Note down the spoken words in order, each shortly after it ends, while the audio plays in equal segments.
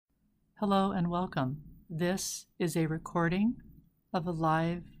Hello and welcome. This is a recording of a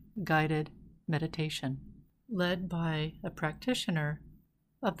live guided meditation led by a practitioner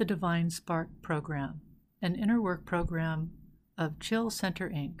of the Divine Spark program, an inner work program of Chill Center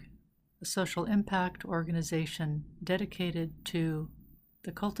Inc., a social impact organization dedicated to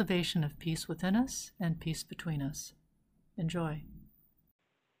the cultivation of peace within us and peace between us. Enjoy.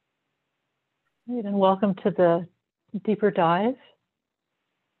 Great, and welcome to the deeper dive.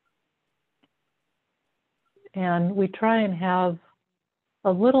 And we try and have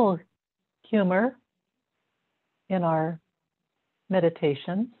a little humor in our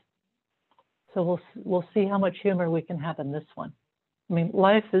meditations. So we'll see how much humor we can have in this one. I mean,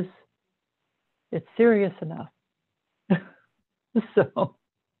 life it's serious enough. So,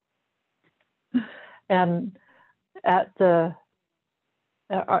 and at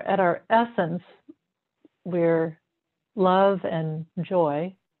our essence, we're love and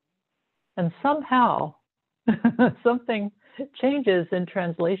joy, and somehow something changes in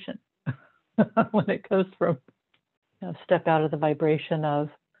translation when it goes from step out of the vibration of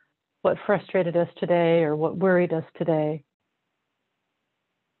what frustrated us today or what worried us today,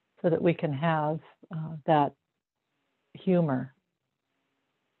 so that we can have that humor,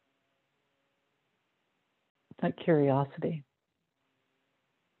 that curiosity.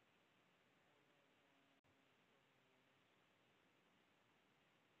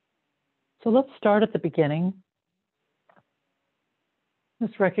 So let's start at the beginning.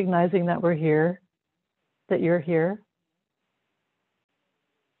 Just recognizing that we're here, that you're here,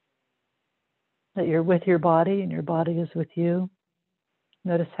 that you're with your body and your body is with you.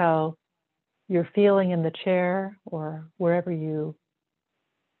 Notice how you're feeling in the chair or wherever you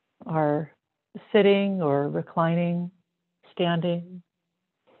are sitting or reclining, standing,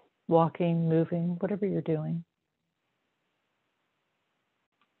 walking, moving, whatever you're doing.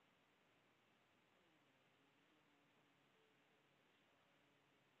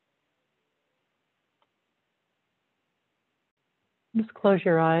 Just close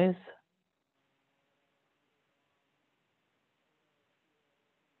your eyes.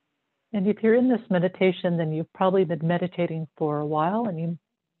 And if you're in this meditation, then you've probably been meditating for a while, and you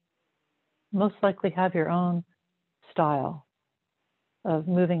most likely have your own style of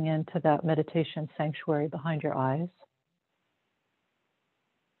moving into that meditation sanctuary behind your eyes.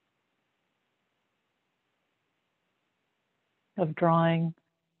 Of drawing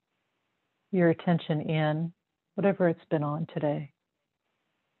your attention in, whatever it's been on today.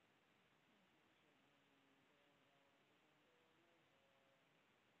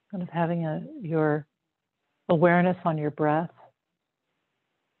 Kind of having your awareness on your breath.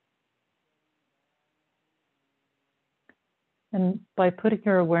 And by putting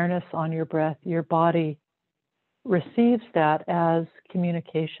your awareness on your breath, your body receives that as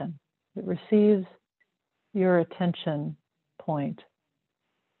communication. It receives your attention point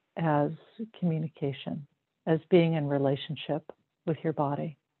as communication, as being in relationship with your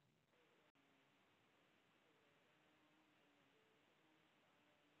body.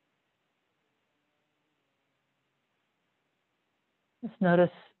 Just notice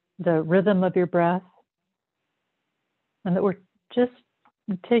the rhythm of your breath, and that we're just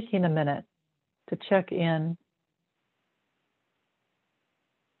taking a minute to check in,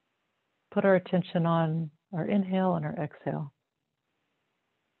 put our attention on our inhale and our exhale.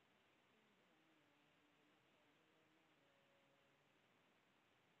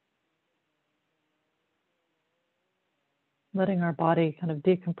 Letting our body kind of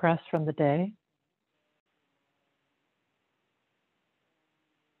decompress from the day.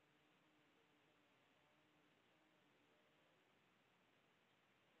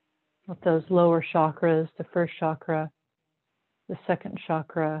 With those lower chakras, the first chakra, the second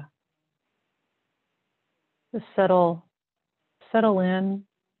chakra, just settle in,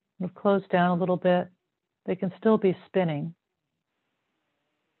 and close down a little bit. They can still be spinning,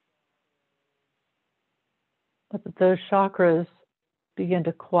 but that those chakras begin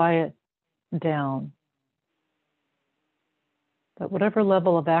to quiet down. That whatever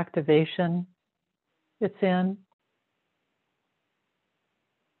level of activation it's in,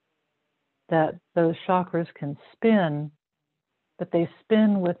 that those chakras can spin, but they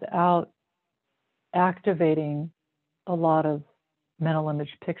spin without activating a lot of mental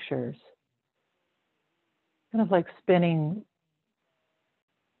image pictures. Kind of like spinning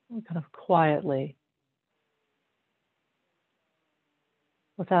kind of quietly,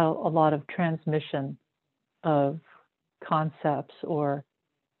 without a lot of transmission of concepts or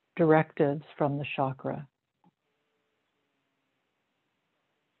directives from the chakra.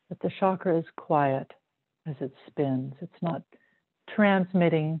 But the chakra is quiet as it spins. It's not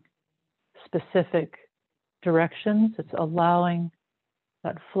transmitting specific directions. It's allowing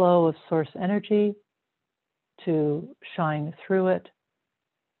that flow of source energy to shine through it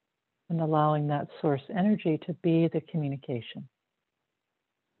and allowing that source energy to be the communication,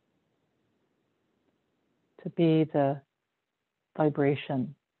 to be the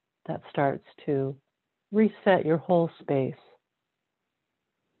vibration that starts to reset your whole space.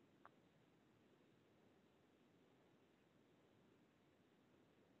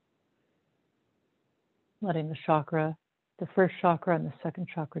 Letting the chakra, the first chakra and the second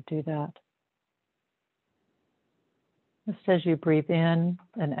chakra do that. Just as you breathe in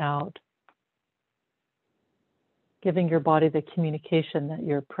and out, giving your body the communication that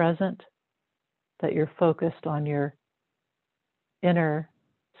you're present, that you're focused on your inner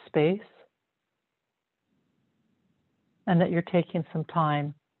space, and that you're taking some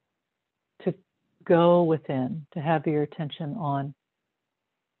time to go within, to have your attention on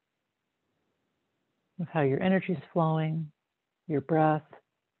how your energy is flowing, your breath.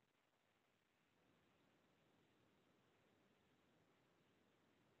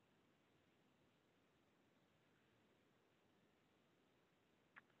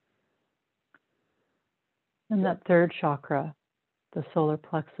 And that third chakra, the solar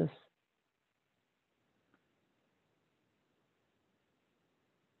plexus.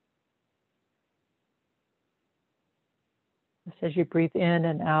 Just as you breathe in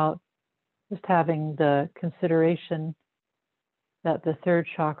and out, just having the consideration that the third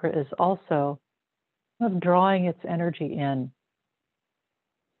chakra is also of drawing its energy in.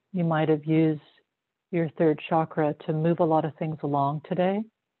 You might have used your third chakra to move a lot of things along today.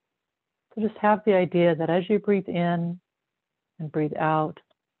 So just have the idea that as you breathe in and breathe out,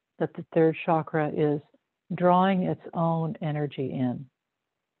 that the third chakra is drawing its own energy in.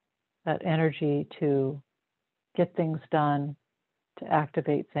 That energy to get things done, to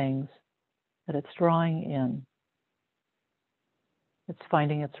activate things, that it's drawing in. It's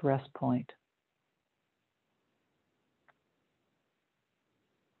finding its rest point.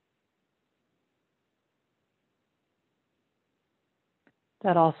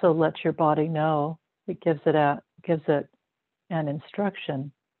 That also lets your body know, it gives it an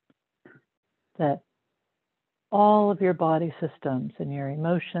instruction that all of your body systems and your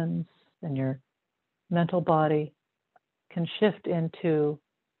emotions and your mental body can shift into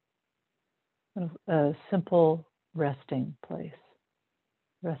a simple resting place,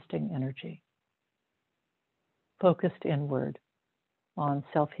 resting energy, focused inward on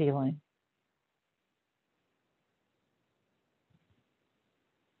self-healing.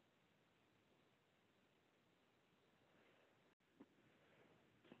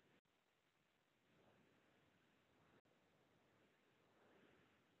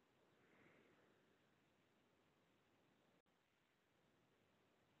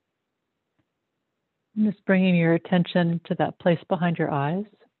 And just bringing your attention to that place behind your eyes.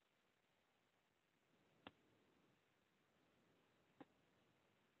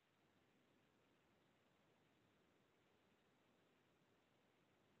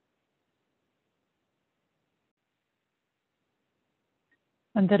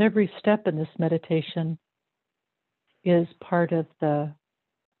 And that every step in this meditation is part of the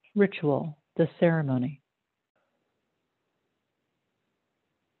ritual, the ceremony.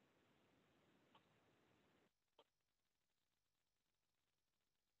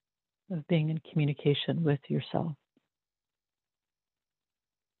 Of being in communication with yourself.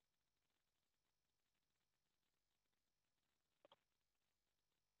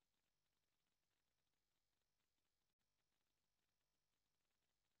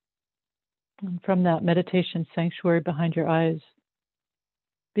 And from that meditation sanctuary behind your eyes,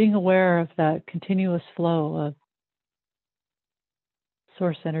 being aware of that continuous flow of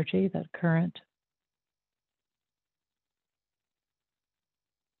source energy, that current,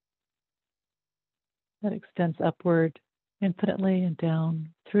 that extends upward infinitely and down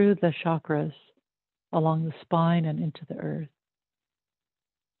through the chakras, along the spine and into the earth.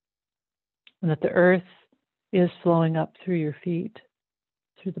 And that the earth is flowing up through your feet,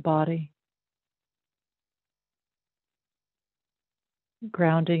 through the body,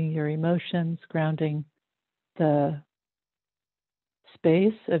 grounding your emotions, grounding the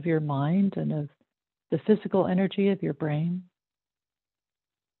space of your mind and of the physical energy of your brain.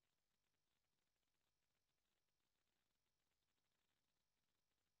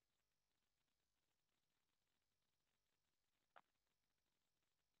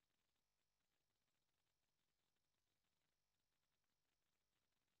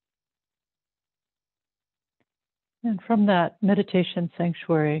 And from that meditation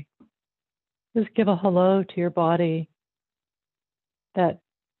sanctuary, just give a hello to your body that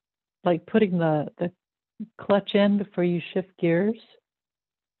like putting the clutch in before you shift gears,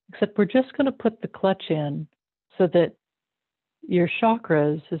 except we're just going to put the clutch in so that your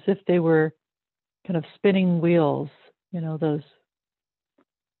chakras, as if they were kind of spinning wheels, the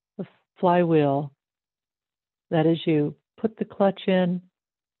flywheel, that as you put the clutch in,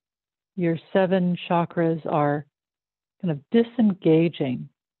 your 7 chakras are kind of disengaging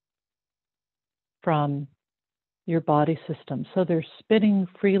from your body system. So they're spinning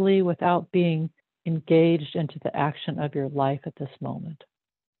freely without being engaged into the action of your life at this moment.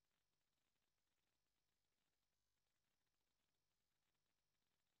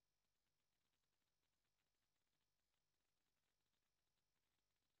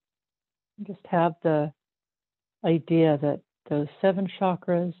 Just have the idea that those 7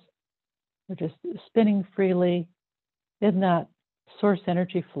 chakras are just spinning freely in that source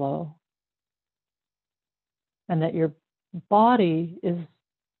energy flow, and that your body is,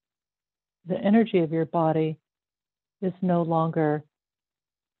 the energy of your body is no longer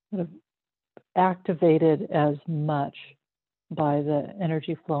sort of activated as much by the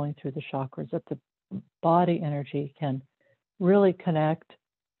energy flowing through the chakras, that the body energy can really connect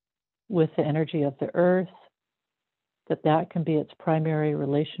with the energy of the earth, that can be its primary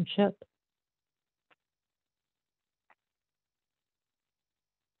relationship.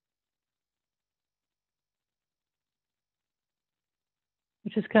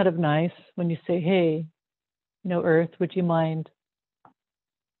 Which is kind of nice when you say, hey, Earth, would you mind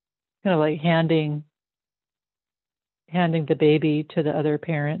kind of like handing the baby to the other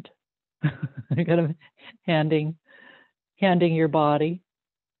parent? Kind of handing your body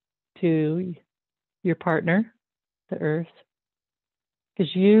to your partner, the earth,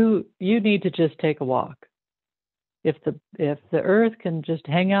 because you need to just take a walk. If the earth can just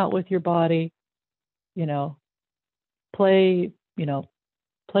hang out with your body,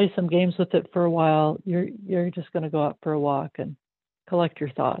 play some games with it for a while, you're just going to go out for a walk and collect your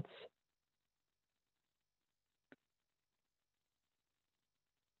thoughts.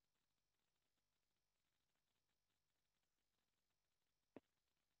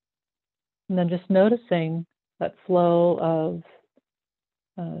 And then just noticing that flow of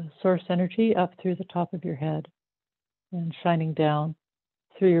source energy up through the top of your head and shining down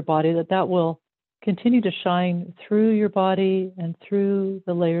through your body, that will continue to shine through your body and through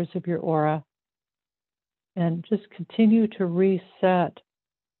the layers of your aura, and just continue to reset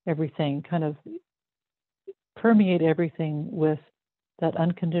everything, kind of permeate everything with that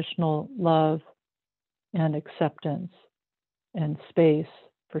unconditional love and acceptance and space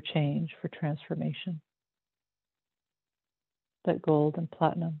for change, for transformation. That gold and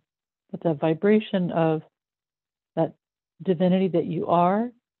platinum, but the vibration of that divinity that you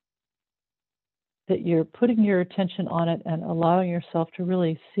are, that you're putting your attention on it and allowing yourself to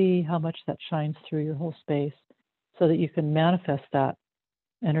really see how much that shines through your whole space, so that you can manifest that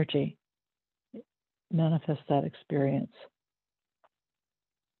energy, manifest that experience.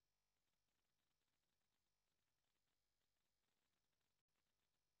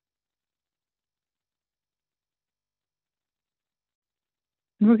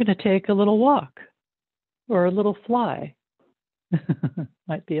 And we're going to take a little walk or a little fly.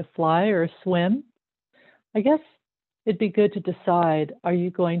 Might be a fly or a swim. I guess it'd be good to decide, are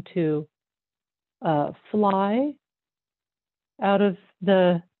you going to fly out of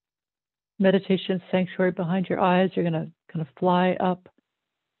the meditation sanctuary behind your eyes? You're going to kind of fly up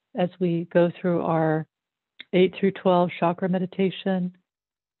as we go through our 8 through 12 chakra meditation?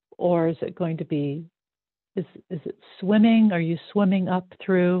 Or is it going to be, is it swimming? Are you swimming up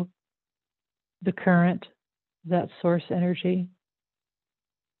through the current, that source energy?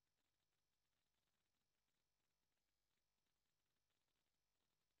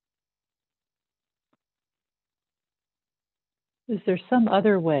 Is there some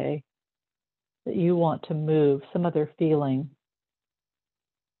other way that you want to move, some other feeling?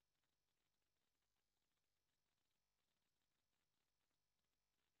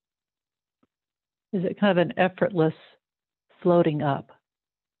 Is it kind of an effortless floating up?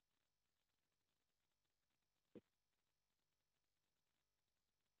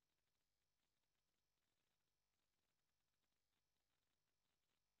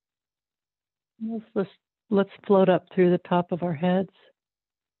 Let's float up through the top of our heads.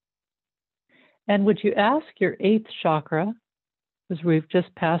 And would you ask your 8th chakra, because we've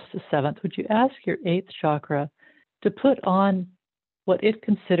just passed the 7th, would you ask your 8th chakra to put on what it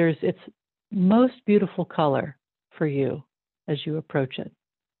considers its most beautiful color for you as you approach it?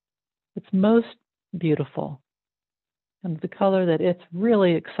 It's most beautiful, and the color that it's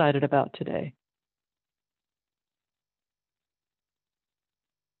really excited about today.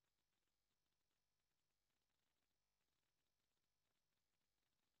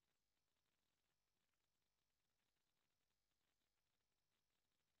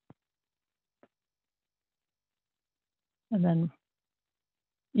 And then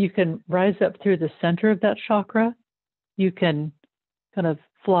you can rise up through the center of that chakra. You can kind of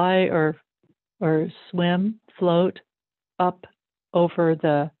fly or swim, float up over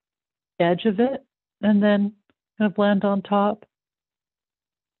the edge of it, and then kind of land on top.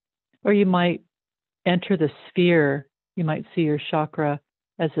 Or you might enter the sphere. You might see your chakra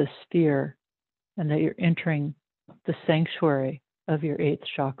as a sphere, and that you're entering the sanctuary of your 8th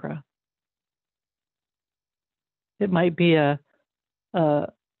chakra. It might be like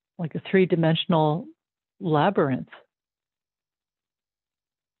a 3-dimensional labyrinth.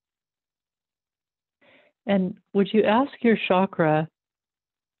 And would you ask your chakra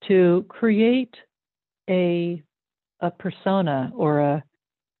to create a persona or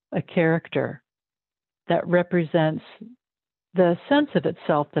a character that represents the sense of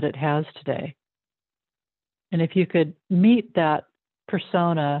itself that it has today? And if you could meet that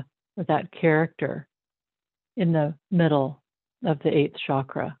persona or that character in the middle of the 8th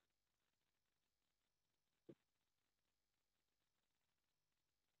chakra.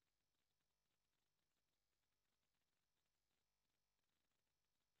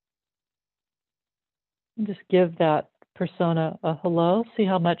 And just give that persona a hello. See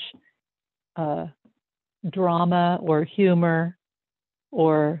how much drama or humor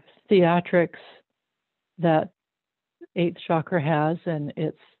or theatrics that 8th chakra has in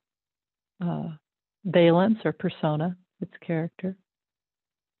its valence or persona, its character.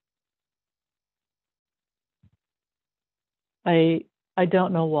 I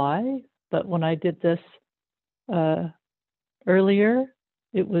don't know why, but when I did this earlier,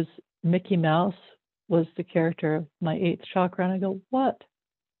 it was Mickey Mouse was the character of my 8th chakra, and I go, what?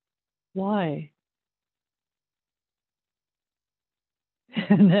 Why?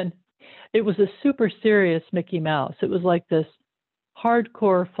 And then it was a super serious Mickey Mouse. It was like this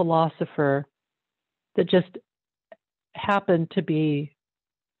hardcore philosopher that just happened to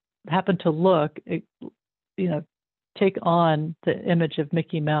look, take on the image of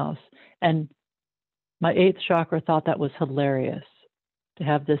Mickey Mouse. And my 8th chakra thought that was hilarious, to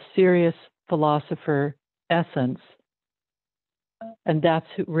have this serious philosopher essence. And that's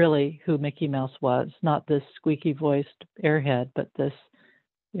really who Mickey Mouse was, not this squeaky voiced airhead, but this,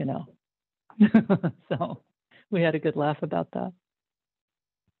 So we had a good laugh about that.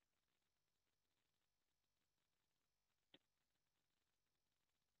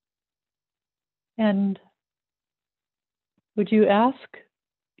 And would you ask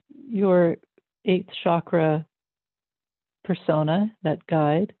your 8th chakra persona, that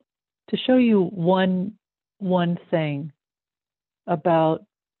guide, to show you one thing about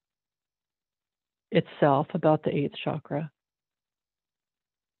itself, about the 8th chakra,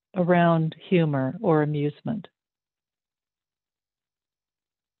 around humor or amusement?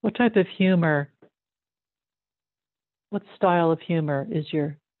 What type of humor, what style of humor is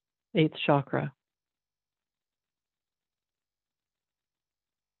your 8th chakra?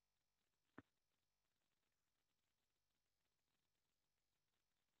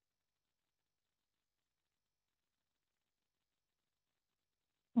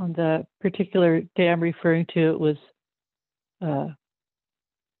 On the particular day I'm referring to, it was,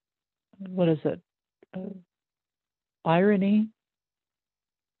 what is it? Irony,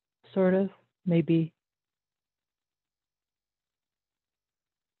 sort of, maybe.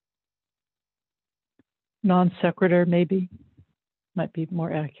 Non sequitur, maybe, might be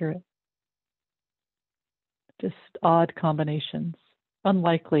more accurate. Just odd combinations,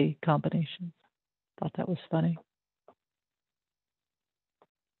 unlikely combinations. Thought that was funny.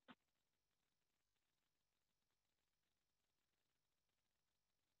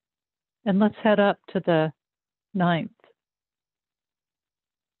 And let's head up to the 9th.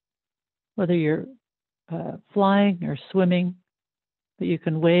 Whether you're flying or swimming, that you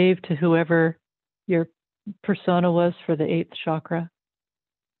can wave to whoever your persona was for the 8th chakra.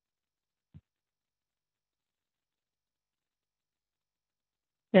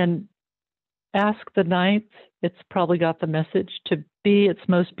 And ask the 9th, it's probably got the message, to be its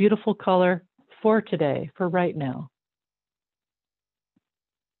most beautiful color for today, for right now.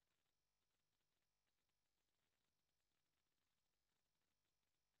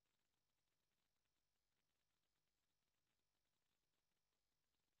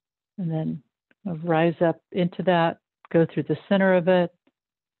 And then rise up into that, go through the center of it.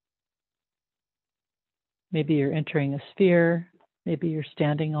 Maybe you're entering a sphere. Maybe you're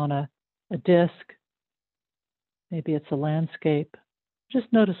standing on a disc. Maybe it's a landscape. Just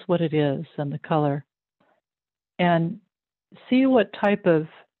notice what it is and the color. And see what type of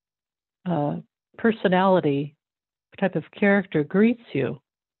personality, type of character greets you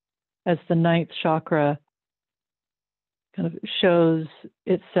as the 9th chakra kind of shows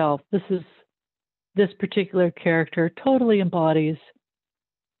itself. This particular character totally embodies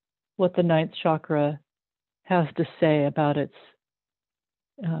what the ninth chakra has to say about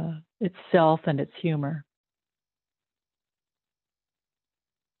itself and its humor.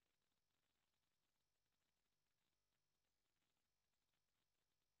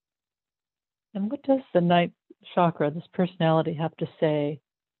 And what does the ninth chakra, this personality, have to say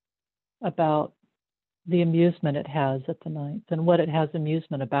about the amusement it has at the ninth and what it has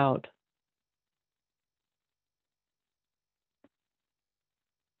amusement about?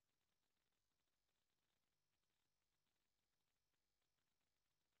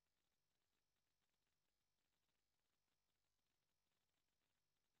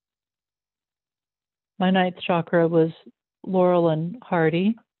 My ninth chakra was Laurel and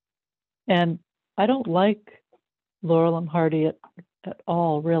Hardy, and I don't like Laurel and Hardy at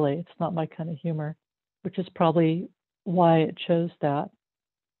all, really. It's not my kind of humor, which is probably why it chose that.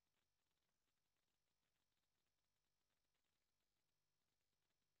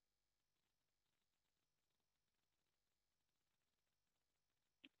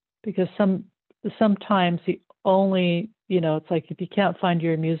 Because sometimes the only, it's like if you can't find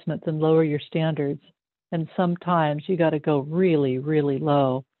your amusement, then lower your standards. And sometimes you got to go really, really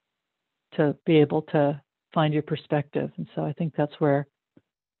low to be able to find your perspective. And so I think that's where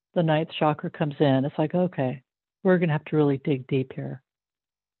the ninth chakra comes in. It's like, okay, we're going to have to really dig deep here.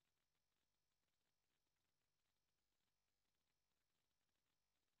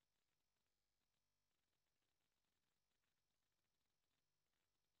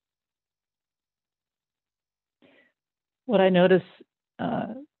 What I notice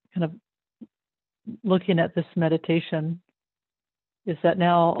kind of looking at this meditation is that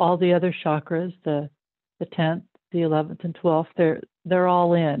now all the other chakras, the 10th, the 11th, and 12th, they're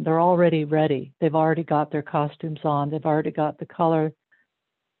all in. They're already ready. They've already got their costumes on. They've already got the color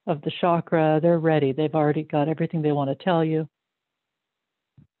of the chakra. They're ready. They've already got everything they want to tell you.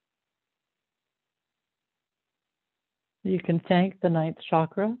 You can thank the ninth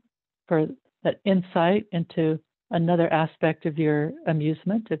chakra for that insight into another aspect of your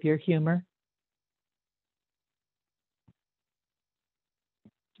amusement, of your humor.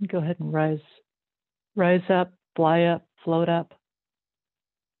 Go ahead and rise up, fly up, float up.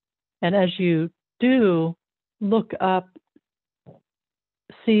 And as you do, look up,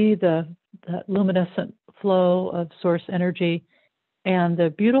 see that luminescent flow of source energy and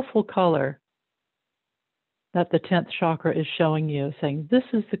the beautiful color that the 10th chakra is showing you, saying, this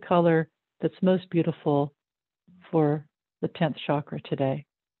is the color that's most beautiful for the 10th chakra today.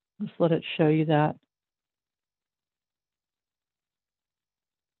 Just let it show you that.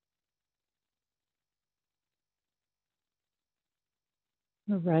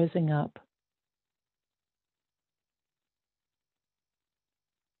 Rising up.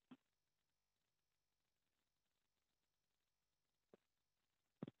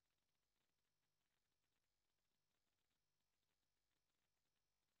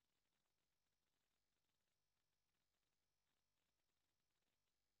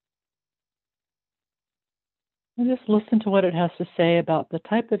 And just listen to what it has to say about the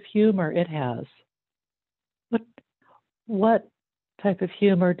type of humor it has. What type of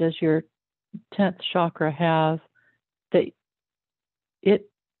humor does your 10th chakra have that it,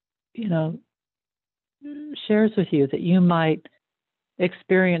 shares with you that you might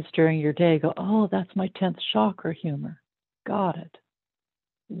experience during your day? Go, oh, that's my 10th chakra humor. Got it.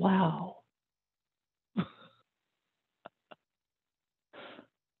 Wow.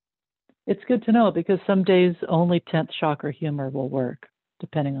 It's good to know because some days only 10th chakra humor will work,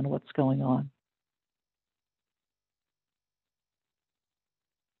 depending on what's going on.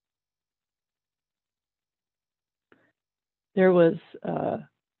 There was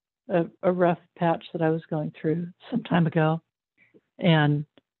a rough patch that I was going through some time ago, and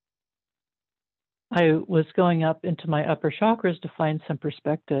I was going up into my upper chakras to find some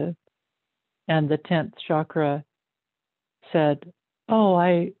perspective, and the 10th chakra said, oh,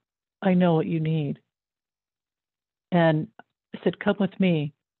 I know what you need. And I said, come with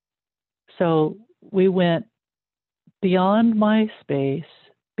me. So we went beyond my space,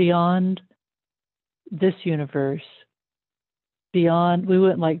 beyond this universe, we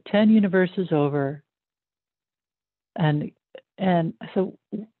went like 10 universes over. And so,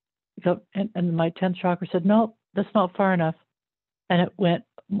 and my 10th chakra said, no, that's not far enough. And it went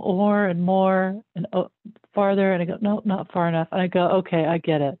more and more and farther. And I go, no, not far enough. And I go, okay, I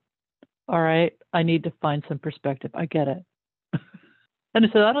get it. All right, I need to find some perspective. I get it. And I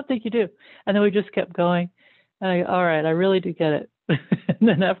said, I don't think you do. And then we just kept going. And I go, all right, I really do get it. And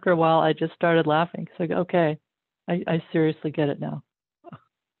then after a while, I just started laughing. So I go, okay, I seriously get it now.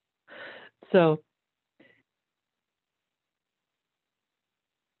 So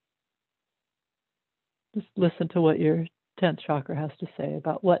just listen to what your 10th chakra has to say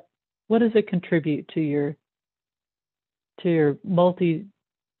about what does it contribute to your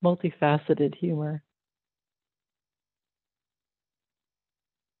multifaceted humor.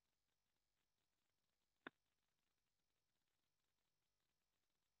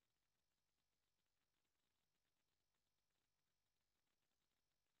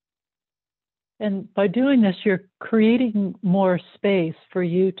 And by doing this, you're creating more space for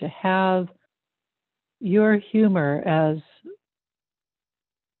you to have your humor as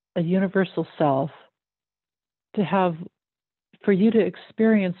a universal self, for you to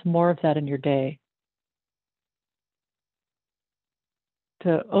experience more of that in your day,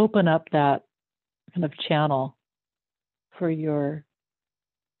 to open up that kind of channel for your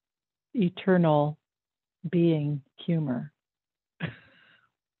eternal being humor.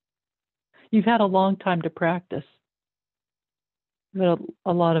 You've had a long time to practice. You've had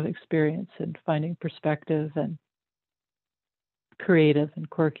a lot of experience in finding perspective and creative and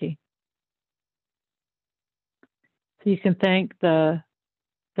quirky. So you can thank the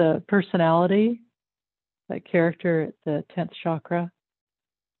personality, that character at the 10th chakra.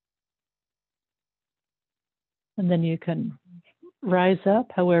 And then you can rise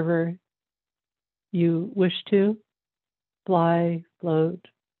up however you wish to, fly, float,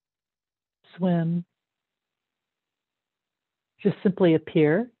 swim, just simply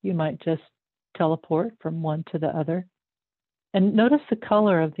appear. You might just teleport from one to the other. And notice the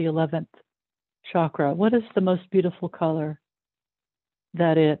color of the 11th chakra. What is the most beautiful color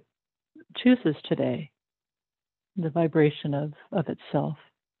that it chooses today? The vibration of itself.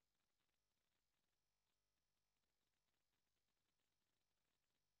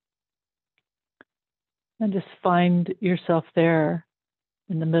 And just find yourself there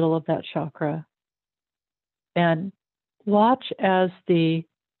in the middle of that chakra. And watch as the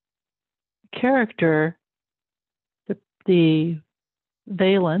character, the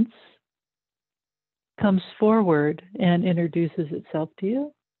valence, comes forward and introduces itself to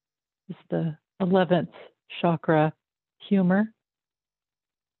you. It's the 11th chakra humor.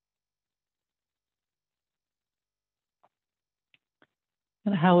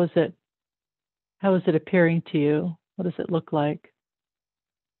 And how is it appearing to you? What does it look like?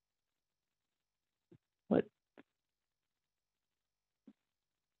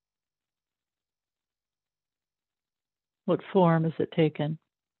 What form has it taken?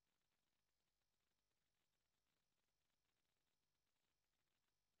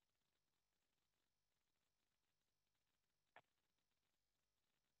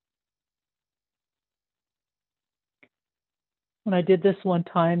 When I did this one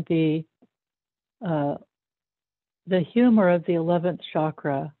time, the humor of the 11th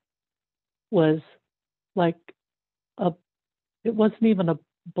chakra was like it wasn't even a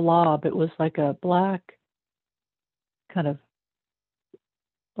blob. It was like a black, kind of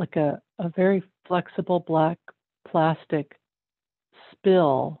like a very flexible black plastic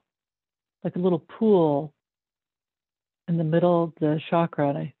spill, like a little pool in the middle of the chakra.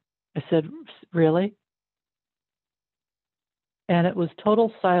 And I said, really? And it was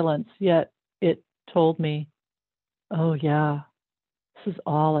total silence, yet it told me, oh yeah, this is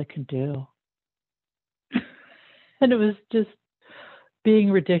all I can do. And it was just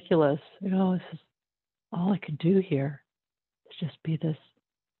being ridiculous. Oh, this is all I can do here. Is just be this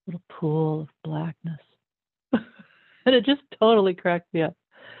little pool of blackness. And it just totally cracked me up.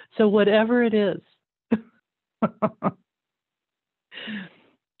 So whatever it is,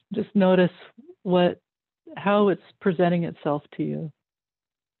 just notice how it's presenting itself to you.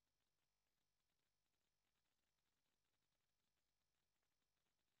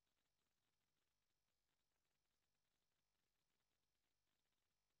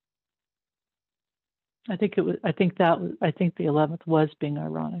 I think the 11th was being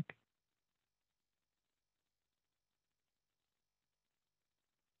ironic.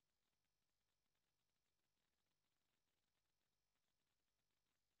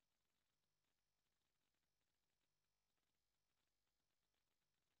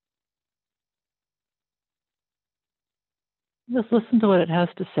 Just listen to what it has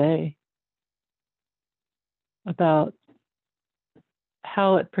to say about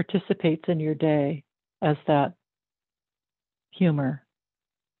how it participates in your day as that humor.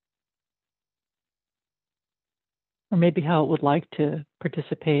 Or maybe how it would like to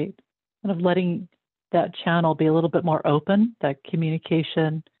participate, kind of letting that channel be a little bit more open, that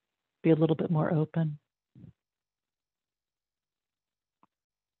communication be a little bit more open.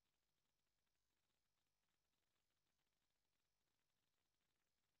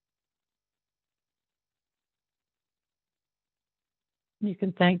 You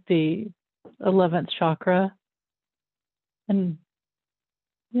can thank the 11th chakra and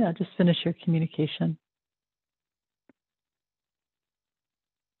just finish your communication.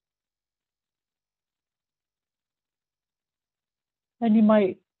 And you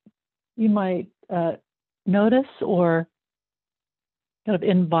might notice or kind of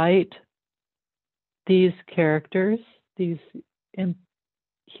invite these characters, these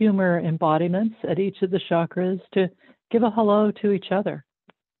humor embodiments at each of the chakras to give a hello to each other.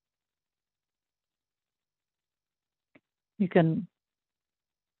 You can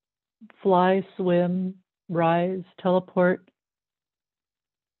fly, swim, rise, teleport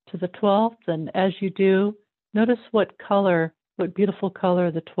to the 12th, and as you do, notice what beautiful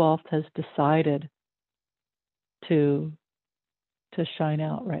color the 12th has decided to shine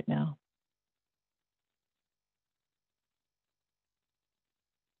out right now.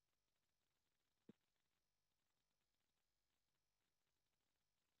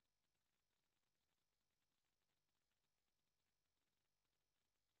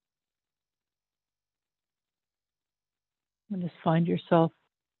 And just find yourself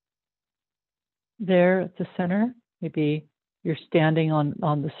there at the center. Maybe you're standing on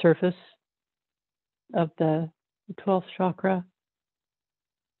the surface of the 12th chakra.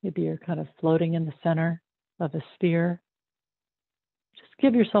 Maybe you're kind of floating in the center of a sphere. Just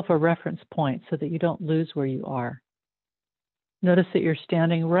give yourself a reference point so that you don't lose where you are. Notice that you're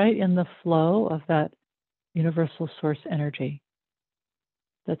standing right in the flow of that universal source energy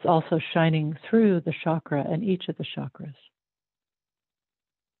that's also shining through the chakra and each of the chakras.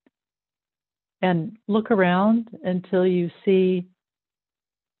 And look around until you see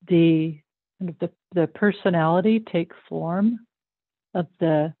the personality take form of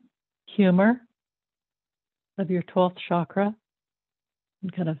the humor of your 12th chakra,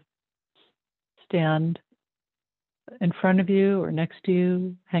 and kind of stand in front of you or next to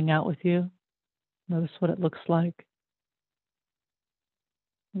you, hang out with you. Notice what it looks like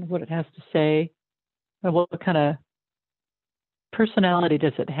and what it has to say, and what kind of personality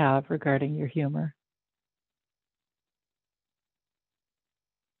does it have regarding your humor.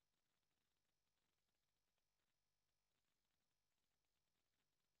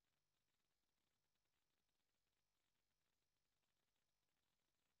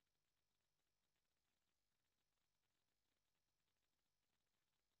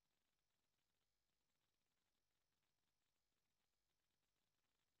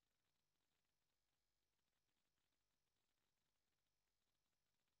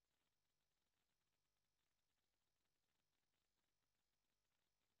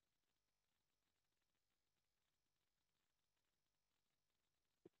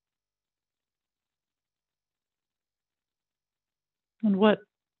 And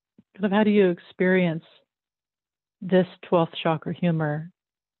how do you experience this 12th chakra humor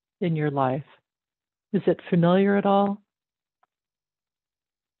in your life? Is it familiar at all?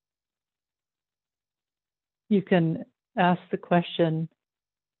 You can ask the question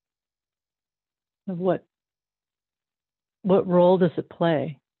of what role does it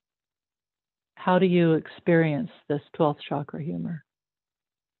play? How do you experience this 12th chakra humor?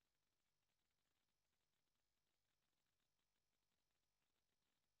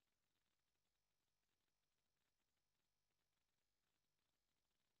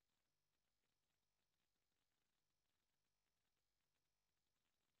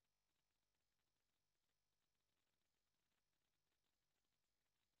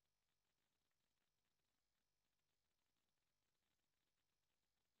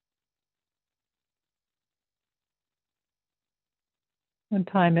 One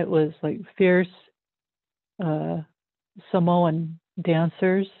time it was like fierce Samoan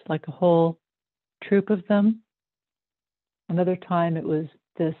dancers, like a whole troop of them. Another time it was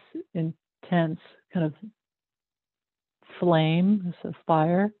this intense kind of flame, this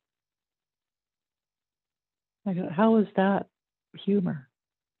fire. I go, how is that humor?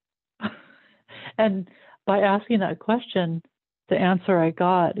 And by asking that question, the answer I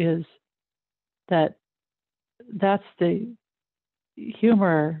got is that that's the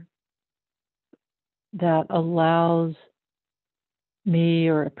humor that allows me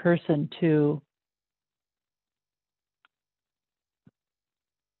or a person to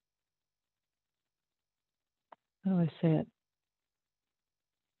how do I say it?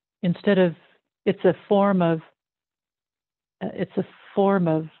 Instead of it's a form of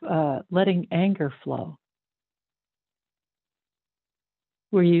letting anger flow,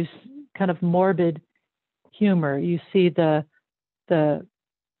 where you kind of morbid humor. You see that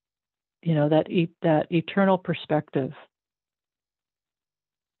eternal perspective,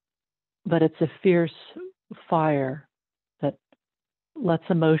 but it's a fierce fire that lets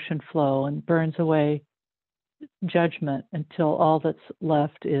emotion flow and burns away judgment until all that's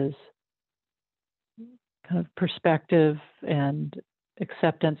left is kind of perspective and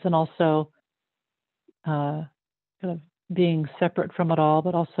acceptance, and also kind of being separate from it all,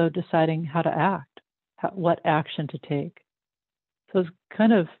 but also deciding how to act, what action to take. So it's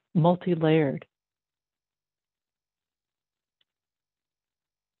kind of multi-layered.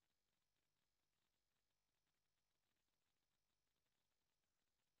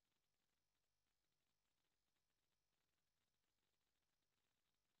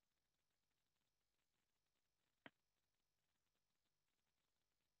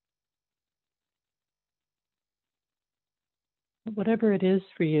 Whatever it is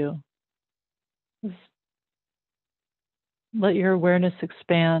for you, just let your awareness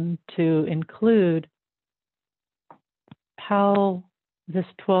expand to include how this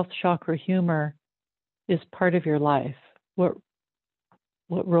 12th chakra humor is part of your life, what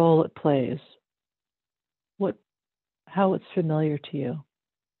role it plays, how it's familiar to you.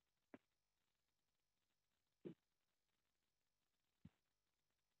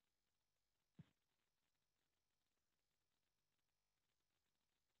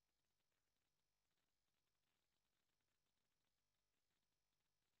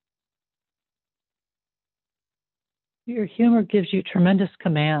 Your humor gives you tremendous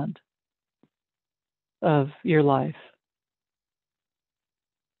command of your life.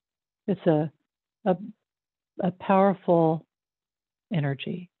 It's a powerful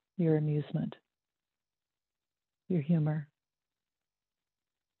energy, your amusement, your humor.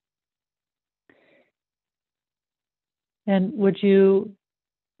 And would you,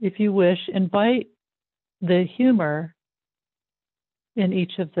 if you wish, invite the humor in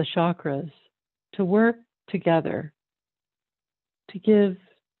each of the chakras to work together to give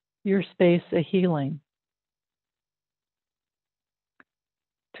your space a healing,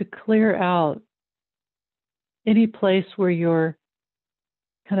 to clear out any place where you're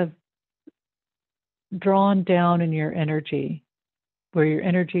kind of drawn down in your energy, where your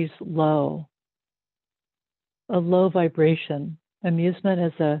energy's low, a low vibration.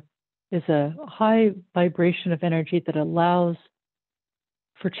 Amusement is a high vibration of energy that allows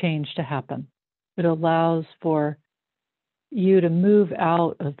for change to happen. It allows for you to move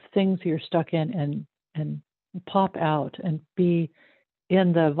out of things you're stuck in and pop out and be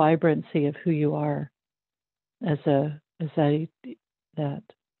in the vibrancy of who you are as that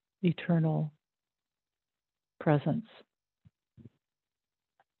eternal presence.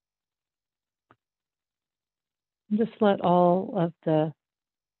 And just let all of the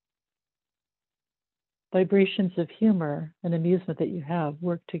vibrations of humor and amusement that you have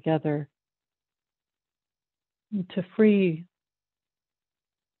work together to free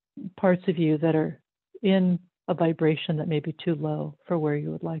parts of you that are in a vibration that may be too low for where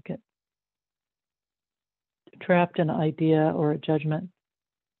you would like it. Trapped in an idea or a judgment.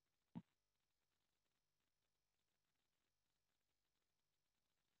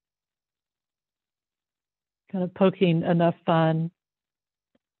 Kind of poking enough fun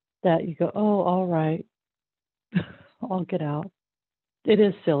that you go, oh, all right, I'll get out. It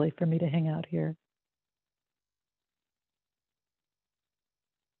is silly for me to hang out here.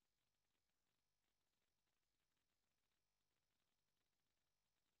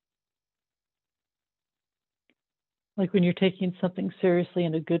 Like when you're taking something seriously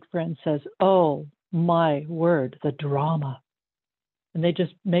and a good friend says, oh my word, the drama. And they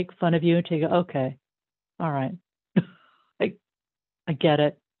just make fun of you until you go, okay, all right, I get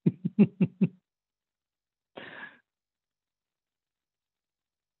it.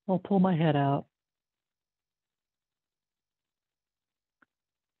 I'll pull my head out.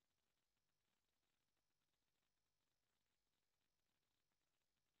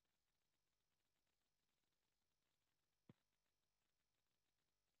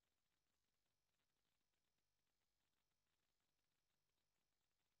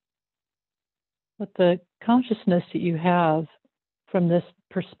 But the consciousness that you have from this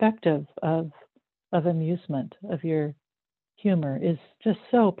perspective of amusement, of your humor, is just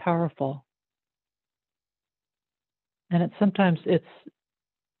so powerful. And sometimes it's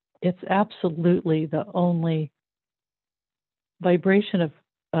absolutely the only vibration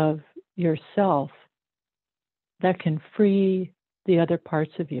of yourself that can free the other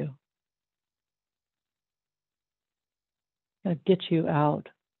parts of you, kind of get you out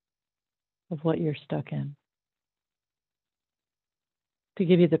of what you're stuck in, to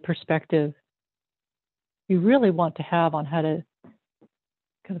give you the perspective you really want to have on how to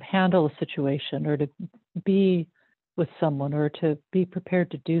kind of handle a situation, or to be with someone, or to be prepared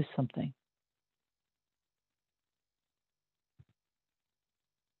to do something.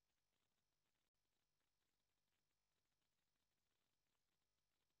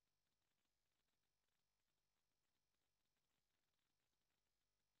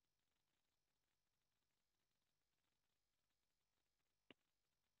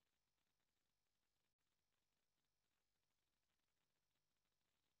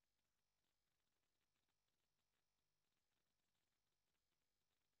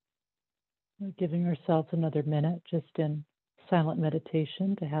 We're giving ourselves another minute just in silent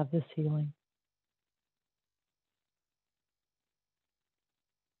meditation to have this healing.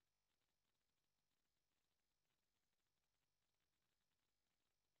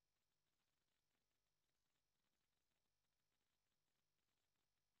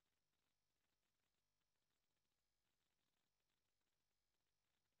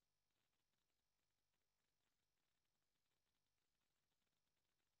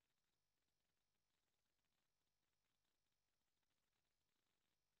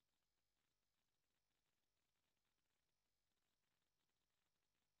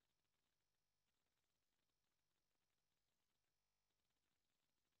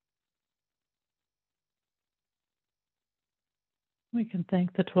 We can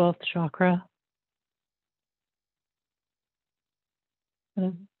thank the 12th chakra.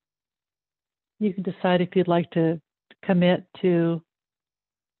 And you can decide if you'd like to commit to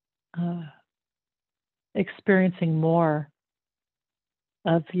experiencing more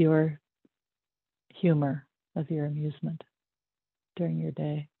of your humor, of your amusement during your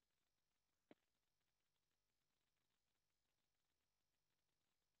day.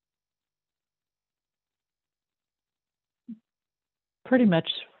 Pretty much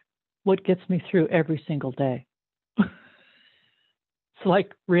what gets me through every single day. It's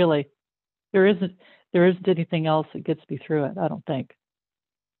like, really, there isn't anything else that gets me through it, I don't think.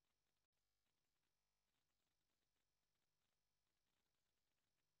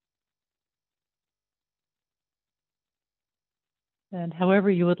 And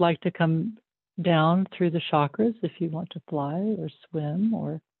however you would like to come down through the chakras, if you want to fly or swim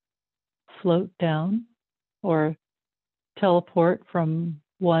or float down or teleport from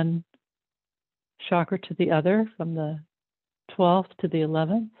one chakra to the other, from the 12th to the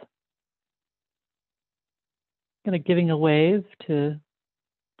 11th. Kind of giving a wave to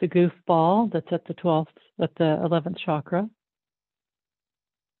the goofball that's at the 11th chakra.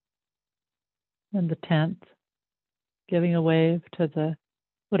 And the 10th, giving a wave to the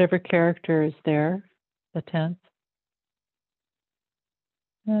whatever character is there, the 10th.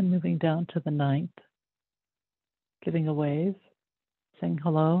 And moving down to the 9th, giving a wave, saying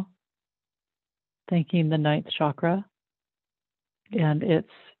hello, thanking the 9th chakra and its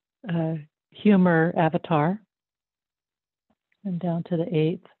humor avatar. And down to the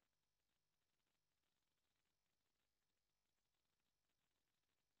 8th.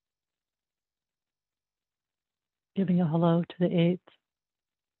 Giving a hello to the 8th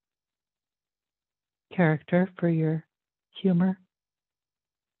character for your humor.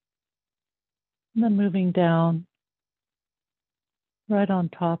 And then moving down right on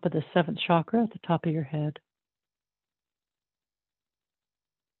top of the 7th chakra at the top of your head.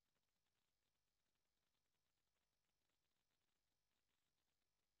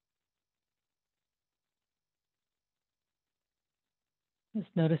 Just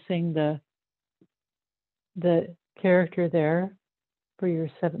noticing the character there for your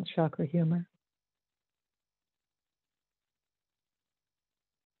 7th chakra humor.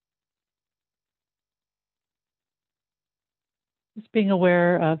 Just being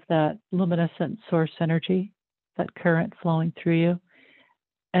aware of that luminescent source energy, that current flowing through you,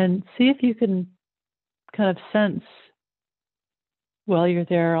 and see if you can kind of sense while you're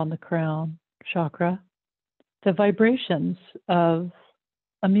there on the crown chakra, the vibrations of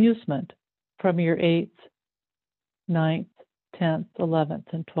amusement from your 8th, 9th, 10th, 11th,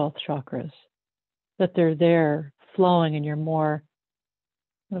 and 12th chakras, that they're there flowing and you're more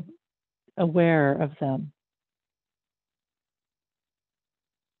aware of them.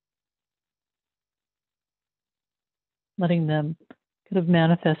 Letting them kind of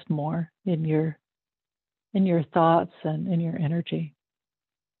manifest more in your thoughts and in your energy.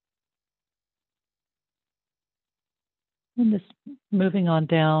 And just moving on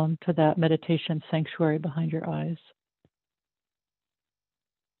down to that meditation sanctuary behind your eyes.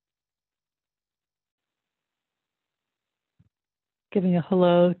 Giving a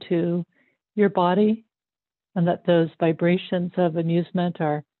hello to your body, and that those vibrations of amusement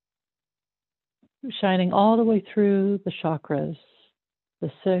are shining all the way through the chakras, the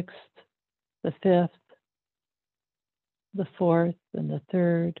 6th, the 5th, the 4th, and the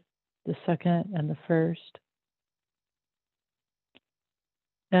 3rd, the 2nd, and the 1st.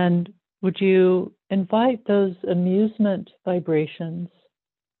 And would you invite those amusement vibrations,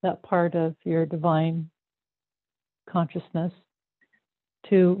 that part of your divine consciousness,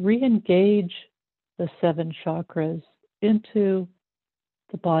 to re-engage the 7 chakras into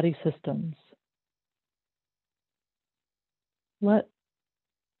the body systems? Let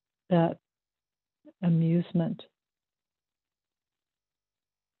that amusement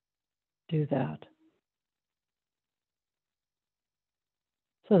do that.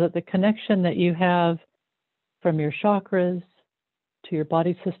 So that the connection that you have from your chakras to your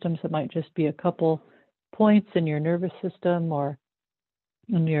body systems, it might just be a couple points in your nervous system or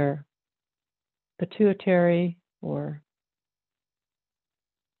in your pituitary or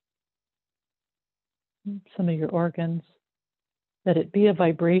some of your organs, that it be a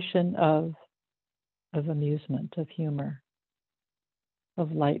vibration of amusement, of humor,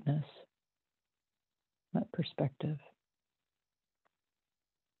 of lightness, that perspective.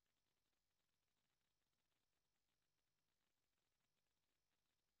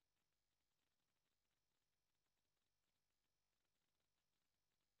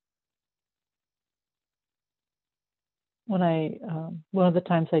 One of the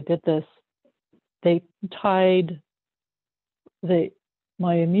times I did this, they tied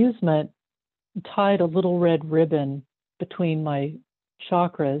my amusement tied a little red ribbon between my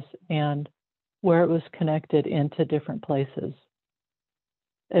chakras and where it was connected into different places.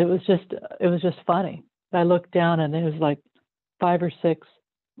 It was just funny. I looked down and there was like 5 or 6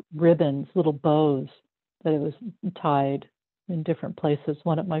 ribbons, little bows that it was tied in different places.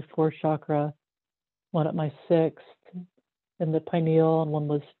 One at my 4th chakra, one at my 6th, in the pineal, and one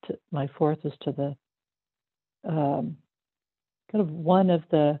was my 4th was to the kind of one of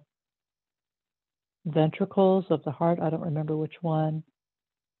the ventricles of the heart. I don't remember which one.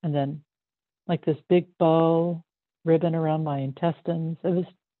 And then like this big bow ribbon around my intestines. It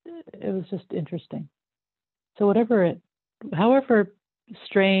was just interesting. So however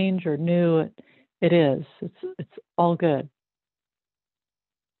strange or new it is, it's all good.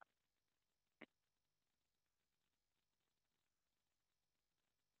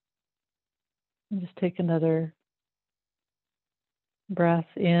 And just take another breath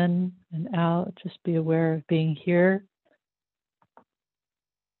in and out. Just be aware of being here,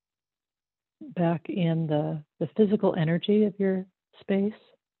 back in the physical energy of your space.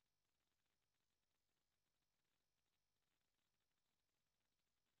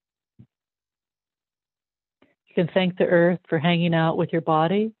 You can thank the earth for hanging out with your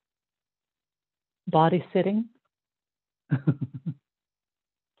body sitting.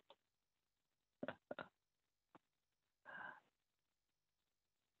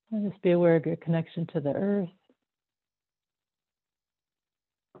 And just be aware of your connection to the earth.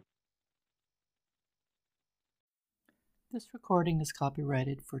 This recording is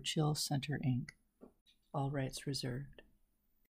copyrighted for Chill Center, Inc. All rights reserved.